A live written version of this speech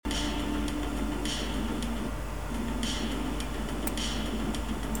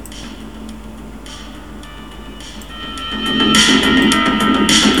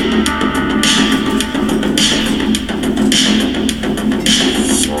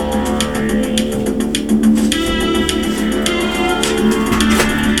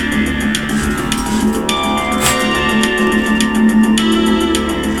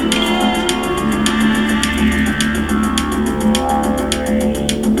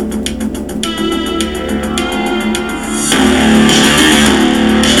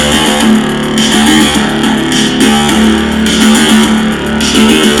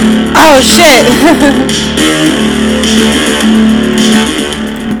Okay,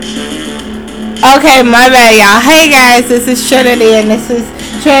 my bad, y'all. Hey guys, this is Trinity, and this is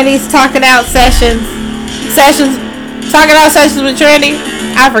Trinity's Talking Out Sessions. Talking Out Sessions with Trinity.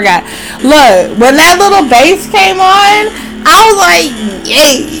 I forgot. Look, when that little bass came on, I was like,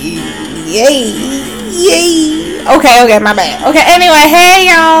 yay. Okay, my bad. Okay, anyway, hey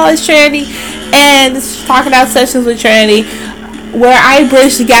y'all, it's Trinity, and this is Talking Out Sessions with Trinity, where I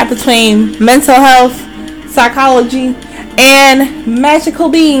bridge the gap between mental health, psychology, and magical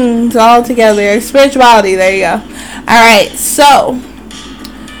beings all together. Spirituality, there you go. Alright, so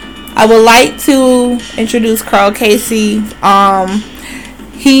I would like to introduce Carl Casey.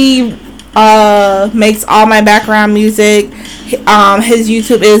 He makes all my background music. His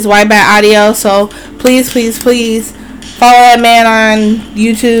YouTube is White Bat Audio, so please follow that man on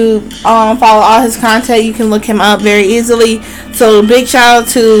YouTube. Follow all his content. You can look him up very easily. So big shout out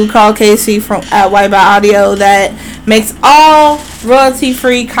to Carl Casey from White Bat Audio that makes all royalty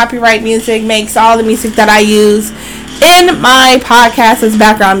free copyright music, makes all the music that I use in my podcast as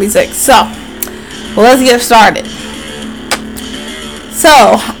background music. So let's get started. So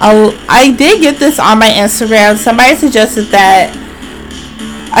I did get this on my Instagram. Somebody suggested that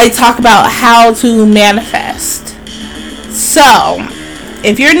I talk about how to manifest. So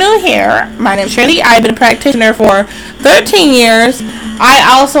if you're new here, my name is Trinity. I've been a practitioner for 13 years.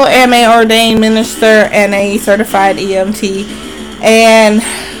 I also am an ordained minister and a certified EMT, and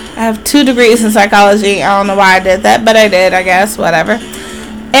I have 2 degrees in psychology. I don't know why I did that, but I did, I guess, whatever.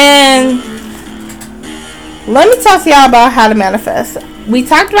 And let me talk to y'all about how to manifest. We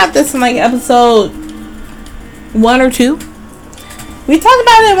talked about this in like episode 1 or 2. We talked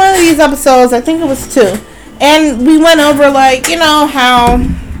about it in one of these episodes. I think it was 2. And we went over like, you know, how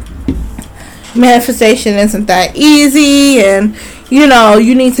manifestation isn't that easy, and you know,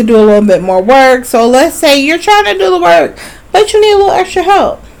 you need to do a little bit more work. So let's say you're trying to do the work, but you need a little extra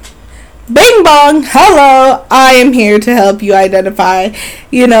help. Bing bong, hello, I am here to help you identify,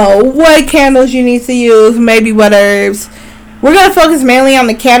 you know, what candles you need to use, maybe what herbs. We're going to focus mainly on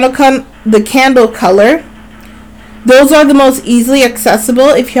the candle color. Those are the most easily accessible.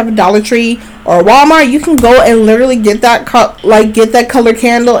 If you have a Dollar Tree or a Walmart, you can go and literally get that color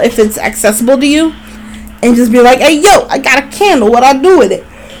candle if it's accessible to you, and just be like, hey yo, I got a candle, what I do with it?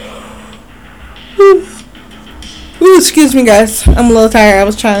 Ooh, excuse me guys, I'm a little tired. I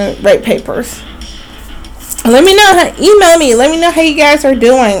was trying to write papers. Email me, let me know how you guys are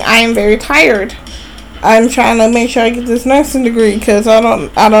doing. I am very tired. I'm trying to make sure I get this nursing degree, because I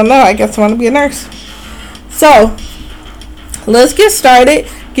don't know, I guess I want to be a nurse. So let's get started.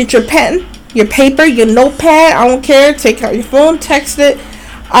 Get your pen, your paper, your notepad, I don't care. Take out your phone, text it.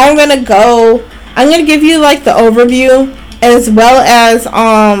 I'm gonna give you like the overview, as well as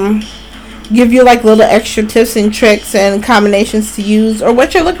give you like little extra tips and tricks and combinations to use, or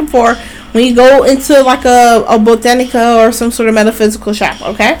what you're looking for when you go into like a botanica or some sort of metaphysical shop.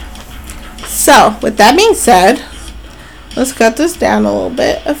 Okay, so with that being said, let's cut this down a little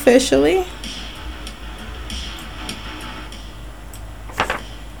bit officially.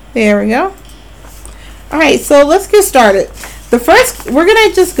 There we go. Alright, so let's get started. The first, we're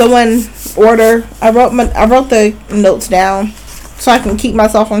gonna just go in order. I wrote the notes down so I can keep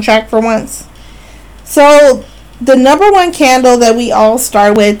myself on track for once. So the number 1 candle that we all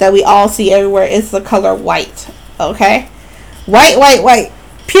start with, that we all see everywhere, is the color white. Okay, white.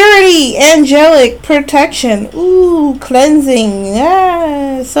 Purity, angelic, protection. Ooh, cleansing.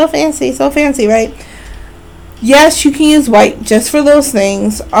 Yeah, so fancy, right? Yes, you can use white just for those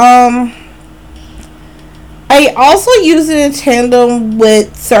things. I also use it in tandem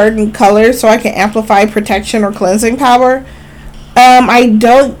with certain colors so I can amplify protection or cleansing power. I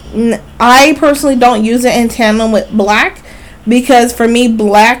personally don't use it in tandem with black, because for me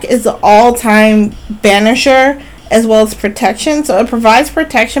black is the all-time banisher as well as protection. So it provides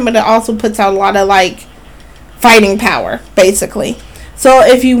protection, but it also puts out a lot of like fighting power, basically. So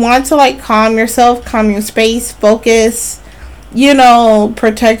if you want to like calm yourself, calm your space, focus, you know,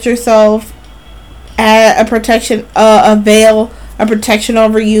 protect yourself, add a protection, a veil, a protection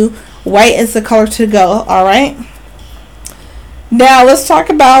over you, white is the color to go. All right. Now let's talk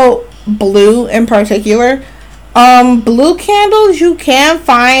about blue in particular. Blue candles you can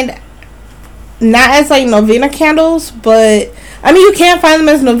find not as like novena candles, but I mean you can find them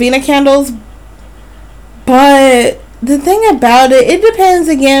as novena candles, but the thing about it, it depends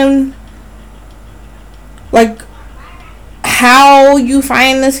again, like how you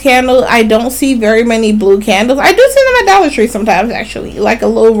find this candle. I don't see very many blue candles. I do see them at Dollar Tree sometimes, actually, like a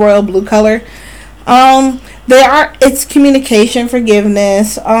little royal blue color. It's communication,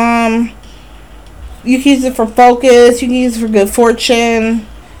 forgiveness, You can use it for focus. You can use it for good fortune.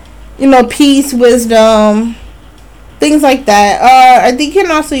 You know, peace, wisdom, things like that. I think you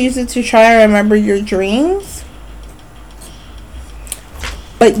can also use it to try and remember your dreams.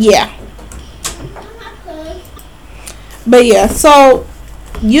 But yeah. So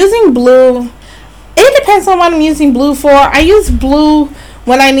using blue, it depends on what I'm using blue for. I use blue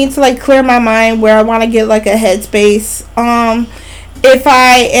when I need to like clear my mind, where I want to get like a headspace. If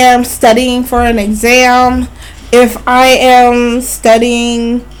I am studying for an exam, if I am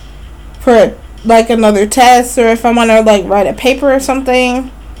studying for like another test, or if I want to like write a paper or something,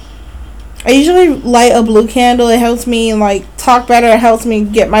 I usually light a blue candle. It helps me like talk better. It helps me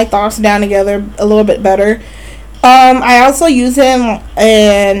get my thoughts down together a little bit better. I also use it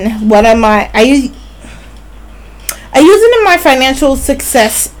in one of my I use it in my financial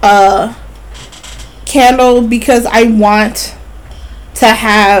success candle, because I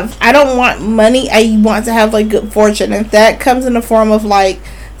don't want money. I want to have like good fortune. If that comes in the form of like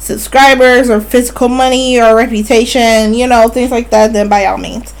subscribers or physical money or reputation, you know, things like that, then by all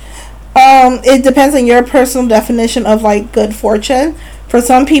means. It depends on your personal definition of like good fortune. For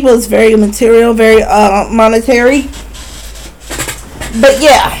some people it's very material, very monetary. But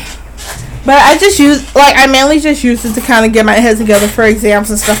yeah. But I mainly just use it to kind of get my head together for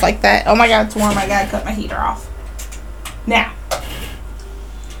exams and stuff like that. Oh my god, it's warm. I gotta cut my heater off. Now,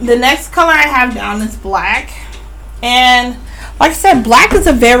 the next color I have down is black. And like I said, black is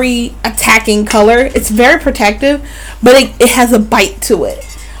a very attacking color. It's very protective, but it has a bite to it.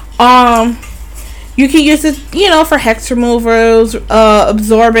 You can use it, you know, for hex removers,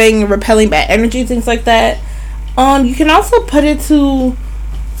 absorbing, repelling bad energy, things like that. You can also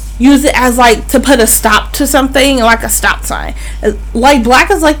use it as like to put a stop to something, like a stop sign. Like black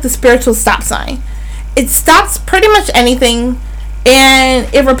is like the spiritual stop sign. It stops pretty much anything, and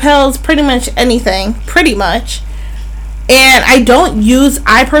it repels pretty much anything, pretty much. And I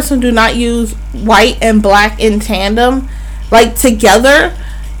personally do not use white and black in tandem, like together,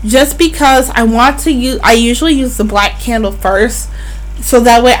 just because I usually use the black candle first, so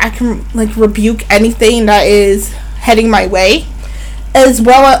that way I can like rebuke anything that is heading my way, as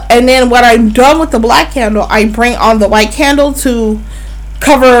well. And then when I'm done with the black candle, I bring on the white candle to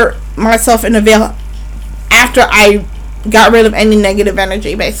cover myself in a veil after I got rid of any negative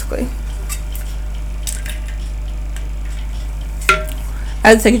energy, basically. I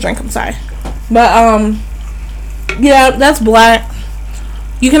had to take a drink, I'm sorry. But yeah, that's black.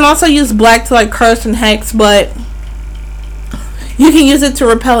 You can also use black to like curse and hex, but you can use it to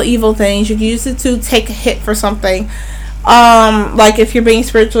repel evil things. You can use it to take a hit for something. Like if you're being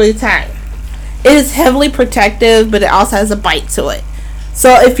spiritually attacked. It is heavily protective, but it also has a bite to it.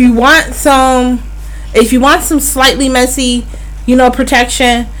 So if you want some slightly messy, you know,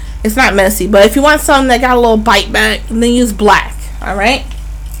 protection, it's not messy, but if you want something that got a little bite back, then use black. Alright?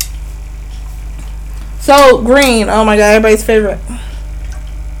 So green, oh my god, everybody's favorite.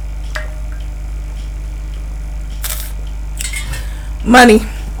 Money.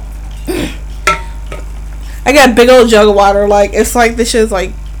 I got a big old jug of water. Like, it's like this shit's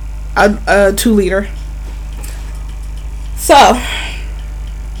like a 2 liter. So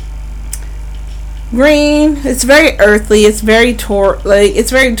green, it's very earthly, it's very Taurian,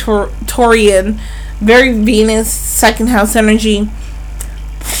 very Venus, second house energy.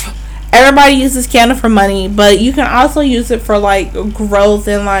 Everybody uses candle for money, but you can also use it for like growth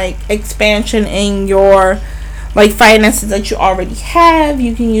and like expansion in your like finances that you already have.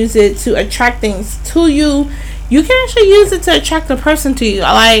 You can use it to attract things to you. You can actually use it to attract a person to you.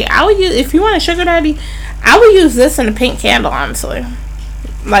 Like, I would use, if you want a sugar daddy, I would use this in a pink candle, honestly.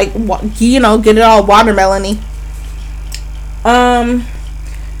 Like, you know, get it all watermelony.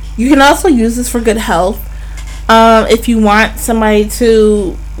 You can also use this for good health. If you want somebody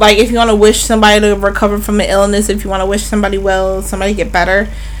to, like, if you want to wish somebody to recover from an illness, if you want to wish somebody well, somebody get better,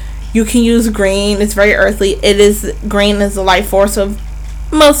 you can use green. It's very earthly. Green is the life force of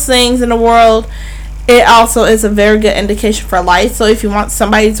most things in the world. It also is a very good indication for life. So if you want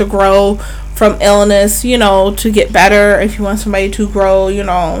somebody to grow from illness, you know, to get better, if you want somebody to grow, you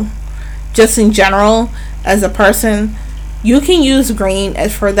know, just in general as a person, you can use green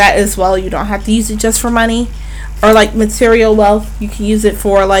as for that as well. You don't have to use it just for money or like material wealth. You can use it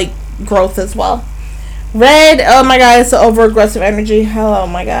for like growth as well. Red, oh my god, it's the over aggressive energy. Oh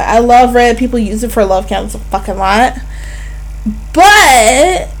my god, I love red. People use it for love candles a fucking lot,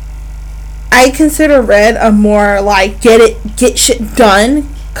 but I consider red a more like get shit done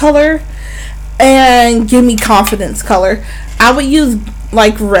color and give me confidence color. I would use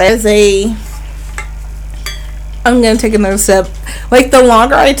like red I'm gonna take another sip. Like, the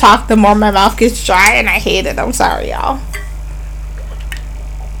longer I talk, the more my mouth gets dry, and I hate it. I'm sorry, y'all.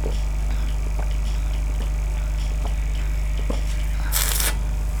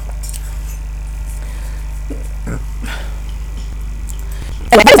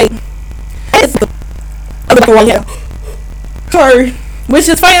 Sorry. Which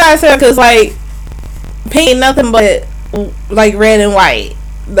is funny that I said, because, like, pink ain't nothing but, like, red and white.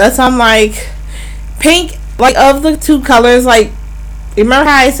 That's, I'm like, pink, like, of the two colors, like, remember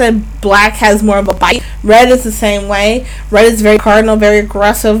how I said black has more of a bite? Red is the same way. Red is very cardinal, very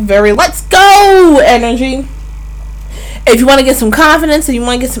aggressive, very let's go energy. If you want to get some confidence and you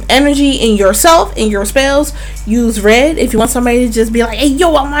want to get some energy in yourself, in your spells, use red. If you want somebody to just be like, hey,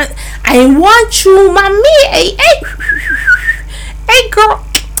 yo, I want you, my man. Hey, girl.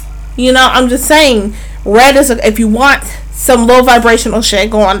 You know, I'm just saying, red is, if you want some low vibrational shit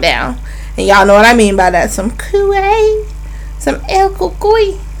going down. And y'all know what I mean by that. Some Kuwait. Some El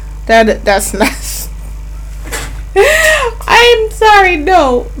Kukui. That's nice. I'm sorry.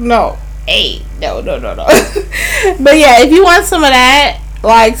 No. Hey, no. But yeah, if you want some of that,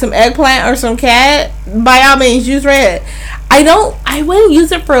 like some eggplant or some cat, by all means use red. I wouldn't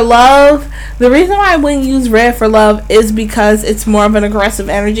use it for love. The reason why I wouldn't use red for love is because it's more of an aggressive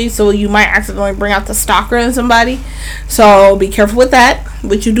energy, so you might accidentally bring out the stalker in somebody. So be careful with that.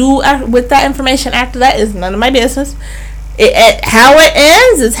 What you do with that information after that is none of my business. How it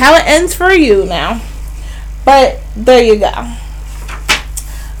ends is how it ends for you now. But there you go.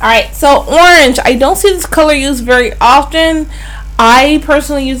 Alright, so orange. I don't see this color used very often. I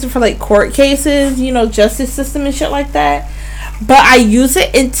personally use it for like court cases, you know, justice system and shit like that. But I use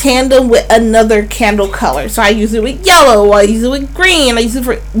it in tandem with another candle color. So I use it with yellow, I use it with green, I use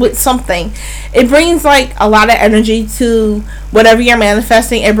it with something. It brings like a lot of energy to whatever you're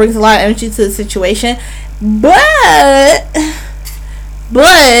manifesting. It brings a lot of energy to the situation. But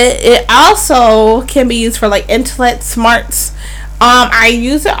it also can be used for like intellect, smarts. I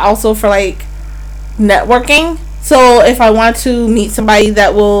use it also for like networking. So if I want to meet somebody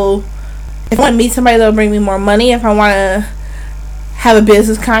that will bring me more money, if I want to have a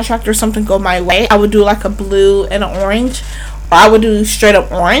business contract or something go my way, I would do like a blue and an orange, or I would do straight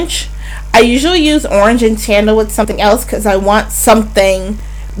up orange. I usually use orange in tandem with something else because I want something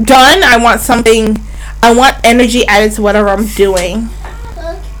done. I want energy added to whatever I'm doing.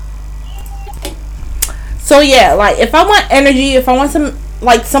 So yeah, like if I want energy, if I want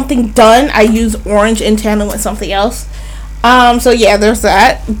something done, I use orange in tandem with something else. So yeah, there's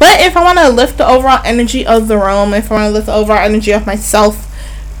that. But if I want to lift the overall energy of the room, if I want to lift the overall energy of myself,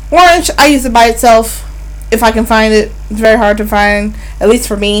 orange, I use it by itself if I can find it. It's very hard to find, at least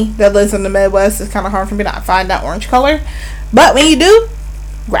for me that lives in the Midwest. It's kind of hard for me to find that orange color. But when you do,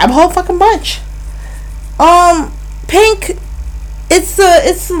 grab a whole fucking bunch. Pink, it's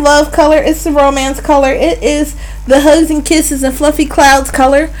the love color. It's the romance color. It is the hugs and kisses and fluffy clouds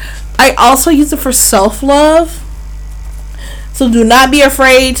color. I also use it for self-love. So do not be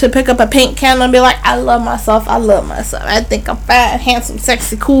afraid to pick up a pink candle and be like, I love myself. I think I'm fat, handsome,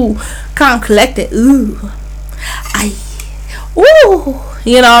 sexy, cool, calm, collected. Ooh.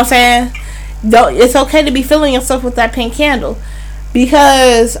 You know what I'm saying? It's okay to be feeling yourself with that pink candle.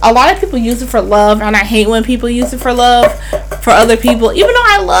 Because a lot of people use it for love, and I hate when people use it for love for other people. Even though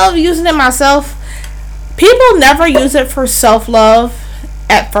I love using it myself, people never use it for self-love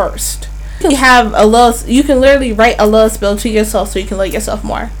at first. You can literally write a love spell to yourself so you can love yourself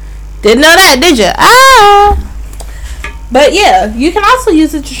more. Didn't know that, did you? But yeah, you can also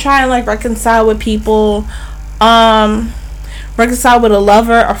use it to try and like reconcile with people, reconcile with a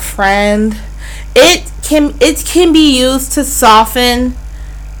lover, a friend. It can be used to soften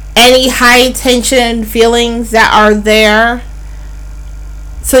any high tension feelings that are there.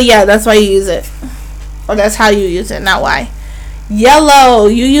 So yeah, that's why you use it, or that's how you use it, not why. Yellow,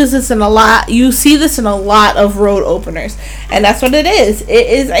 you use this in a lot. You see this in a lot of road openers, and that's what it is. It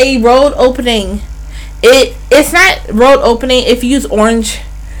is a road opening. It's not road opening if you use orange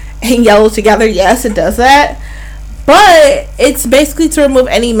and yellow together. Yes, it does that, but it's basically to remove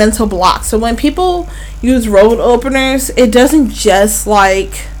any mental blocks. So when people use road openers, it doesn't just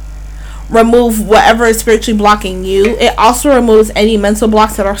like remove whatever is spiritually blocking you. It also removes any mental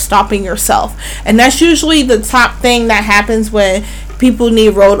blocks that are stopping yourself, and that's usually the top thing that happens when people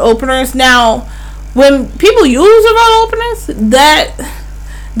need road openers. Now, when people use the road openers,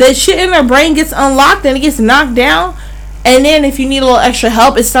 that shit in their brain gets unlocked and it gets knocked down, and then if you need a little extra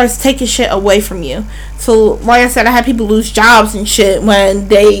help, it starts taking shit away from you. So like I said, I had people lose jobs and shit when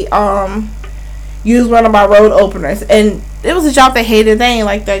they use one of my road openers. And it was a job they hated. They ain't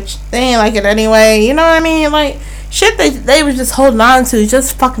like that. They ain't like it anyway. You know what I mean? Like, shit they was just holding on to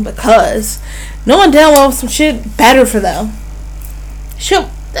just fucking because. No one damn well some shit better for them. Shit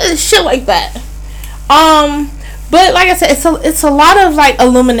like that. But like I said, it's a lot of like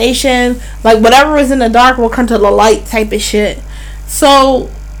illumination. Like whatever is in the dark will come to the light type of shit. So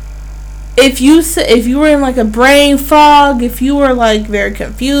if you were in like a brain fog, if you were like very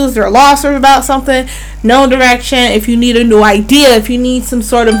confused or lost or about something, no direction, if you need a new idea, if you need some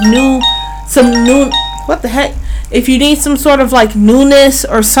sort of what the heck? If you need some sort of like newness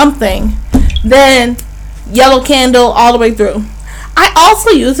or something, then yellow candle all the way through. I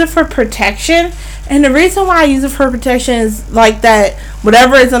also use it for protection. And the reason why I use it for protection is like that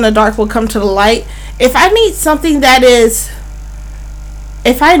whatever is in the dark will come to the light. If I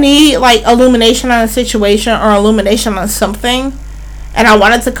need like illumination on a situation or illumination on something and I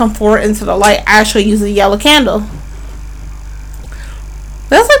want it to come forward into the light, I actually use a yellow candle.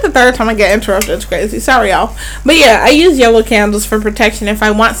 That's like the third time I get interrupted. It's crazy. Sorry, y'all. But yeah, I use yellow candles for protection. If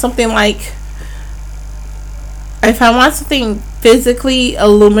I want something physically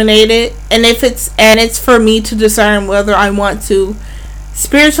illuminated, and it's for me to discern whether I want to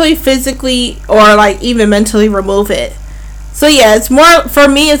spiritually, physically, or like even mentally remove it. So yeah, it's more for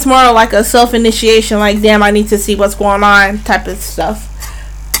me. It's more like a self-initiation. Like, damn, I need to see what's going on type of stuff.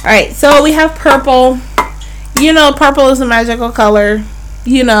 All right, so we have purple. You know, purple is a magical color.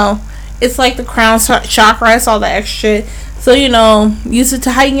 You know, it's like the crown chakra. It's all the extra shit. So you know, use it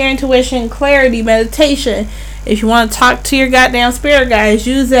to heighten your intuition, clarity, meditation. If you want to talk to your goddamn spirit guides,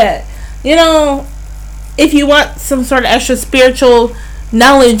 use that. You know, if you want some sort of extra spiritual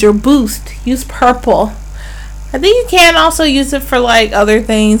knowledge or boost, use purple. I think you can also use it for like other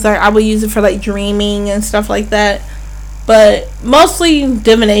things. Like I would use it for like dreaming and stuff like that. But mostly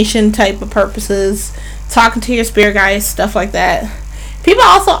divination type of purposes. Talking to your spirit guides, stuff like that. People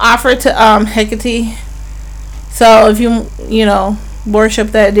also offer to Hecate. So if you know, worship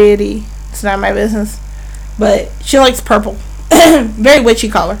that deity, it's not my business. But she likes purple. Very witchy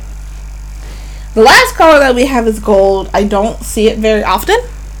color. The last color that we have is gold. I don't see it very often.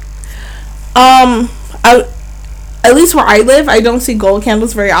 At least where I live, I don't see gold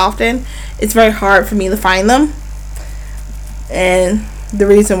candles very often. It's very hard for me to find them. And the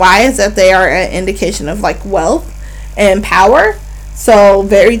reason why is that they are an indication of like wealth and power. So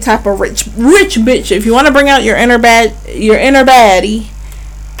very type of rich bitch. If you want to bring out your inner baddie,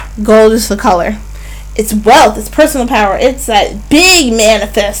 gold is the color. It's wealth. It's personal power. It's that big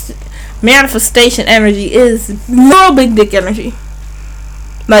manifestation energy. Is real big dick energy.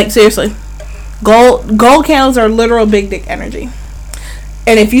 Like seriously, gold candles are literal big dick energy.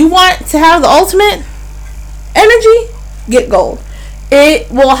 And if you want to have the ultimate energy, get gold.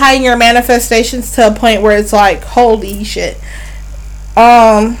 It will heighten your manifestations to a point where it's like, holy shit.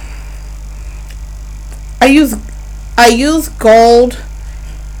 I use gold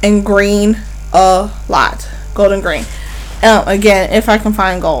and green a lot. Gold and green. Again, if I can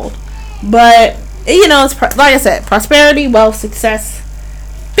find gold. But you know, it's like I said, prosperity, wealth, success,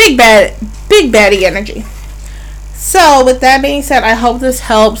 big baddie energy. So with that being said, I hope this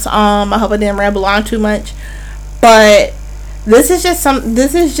helps. I hope I didn't ramble on too much, but this is just an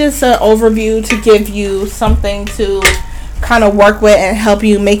overview to give you something to kind of work with and help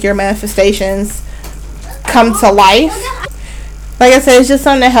you make your manifestations come to life. Like I said, it's just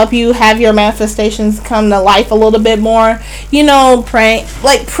something to help you have your manifestations come to life a little bit more. You know,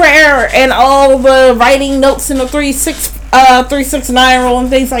 prayer and all the writing notes in the 3-6-9 rule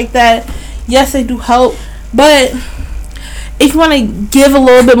and things like that. Yes, they do help, but if you want to give a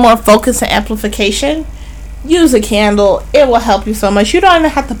little bit more focus and amplification, use a candle. It will help you so much. You don't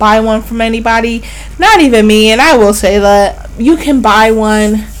even have to buy one from anybody, not even me. And I will say that you can buy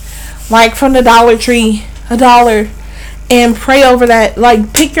one like from the Dollar Tree, $1, and pray over that.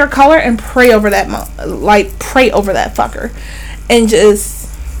 Like, pick your color and pray over that. Pray over that fucker, and just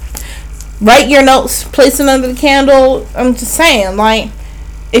write your notes, place it under the candle. I'm just saying, like,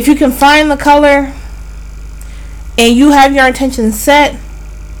 if you can find the color and you have your intentions set,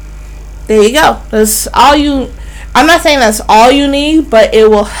 there you go. That's all you. I'm not saying that's all you need, but it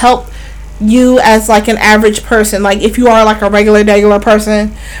will help you as like an average person. Like if you are like a regular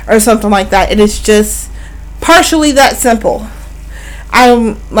person or something like that, it is just partially that simple.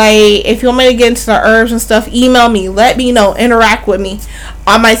 I'm like, if you want me to get into the herbs and stuff, email me, let me know, interact with me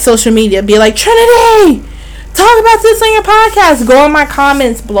on my social media. Be like, Trinity, talk about this on your podcast. Go in my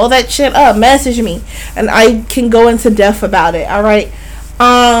comments, blow that shit up, message me, and I can go into depth about it. All right.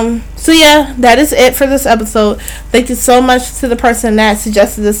 So yeah, that is it for this episode. Thank you so much to the person that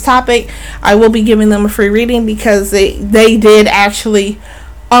suggested this topic. I will be giving them a free reading because they did actually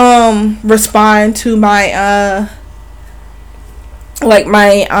respond to my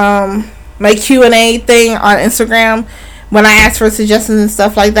my Q&A thing on Instagram when I asked for suggestions and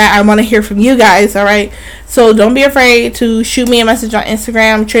stuff like that. I want to hear from you guys, alright? So don't be afraid to shoot me a message on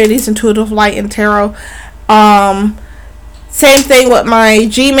Instagram, Trinity's Intuitive Light and Tarot. Same thing with my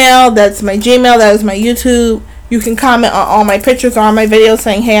Gmail. That's my Gmail. That is my YouTube. You can comment on all my pictures or on my videos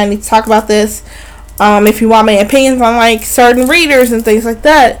saying, hey, I need to talk about this. If you want my opinions on like certain readers and things like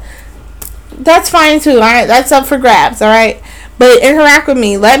that, that's fine too, alright? That's up for grabs, alright? But interact with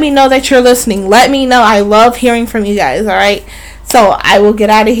me. Let me know that you're listening. Let me know. I love hearing from you guys, alright? So I will get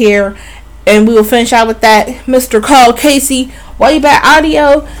out of here and we will finish out with that Mr. Carl Casey While You Back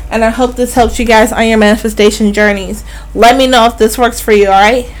audio. And I hope this helps you guys on your manifestation journeys. Let me know if this works for you,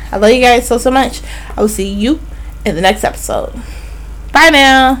 alright? I love you guys so much. I will see you in the next episode. Bye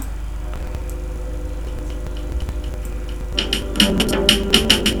now.